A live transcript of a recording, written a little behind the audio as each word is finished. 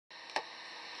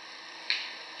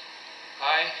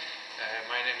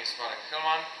is Marek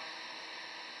Helman,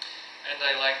 and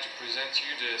I like to present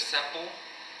you the sample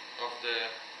of the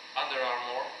Under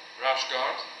Armour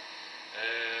Rashguard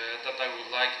that I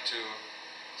would like to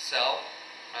sell,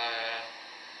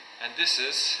 and this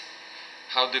is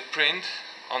how the print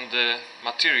on the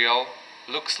material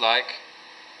looks like.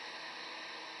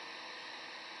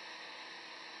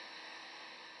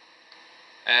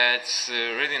 It's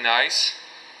really nice,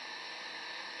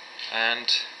 and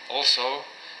also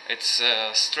it's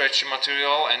a stretchy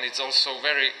material, and it's also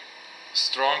very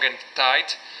strong and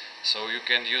tight, so you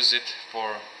can use it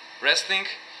for wrestling,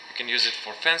 you can use it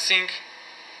for fencing.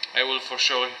 I will for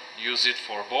sure use it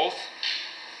for both,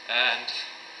 and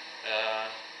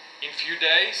in few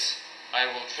days I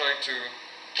will try to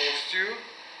post you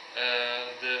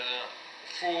the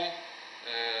full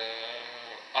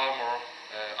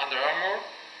Under Armour.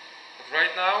 But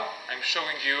right now I'm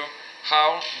showing you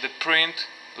how the print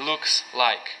looks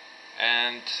like,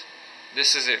 and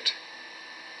this is it.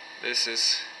 This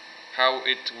is how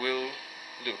it will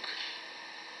look.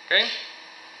 Okay?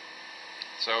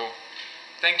 So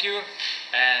thank you,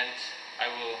 and I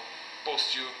will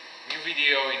post you new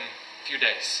video in few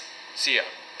days. See ya.